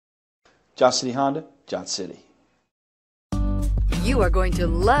Johnson City Honda, Johnson City. You are going to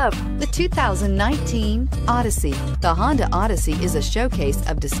love the 2019 Odyssey. The Honda Odyssey is a showcase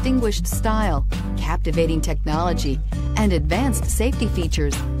of distinguished style, captivating technology, and advanced safety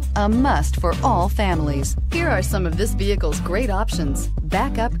features. A must for all families. Here are some of this vehicle's great options: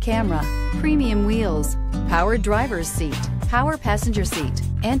 backup camera, premium wheels, power driver's seat, power passenger seat,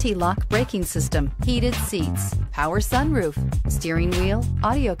 anti-lock braking system, heated seats, power sunroof, steering wheel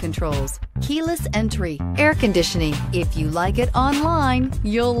audio controls, keyless entry, air conditioning. If you like it online,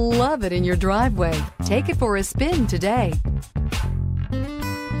 you'll love it in your driveway. Take it for a spin today.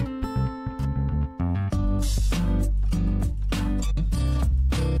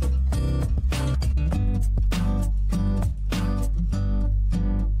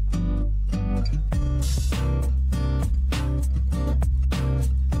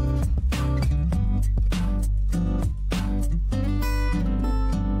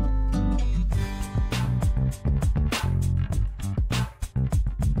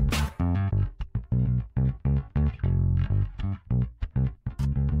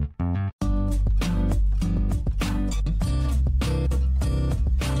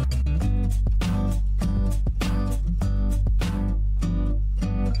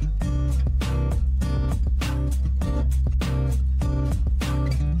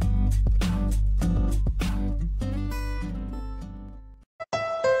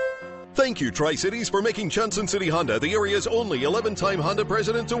 Thank you, Tri-Cities, for making Johnson City Honda the area's only 11-time Honda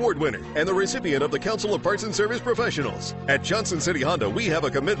President's Award winner and the recipient of the Council of Parts and Service Professionals. At Johnson City Honda, we have a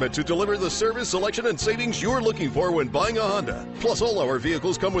commitment to deliver the service, selection, and savings you're looking for when buying a Honda. Plus, all our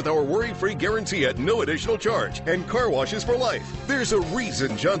vehicles come with our worry-free guarantee at no additional charge and car washes for life. There's a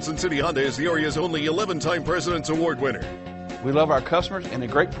reason Johnson City Honda is the area's only 11-time President's Award winner. We love our customers and the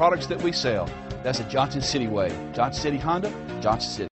great products that we sell. That's the Johnson City way. Johnson City Honda, Johnson City.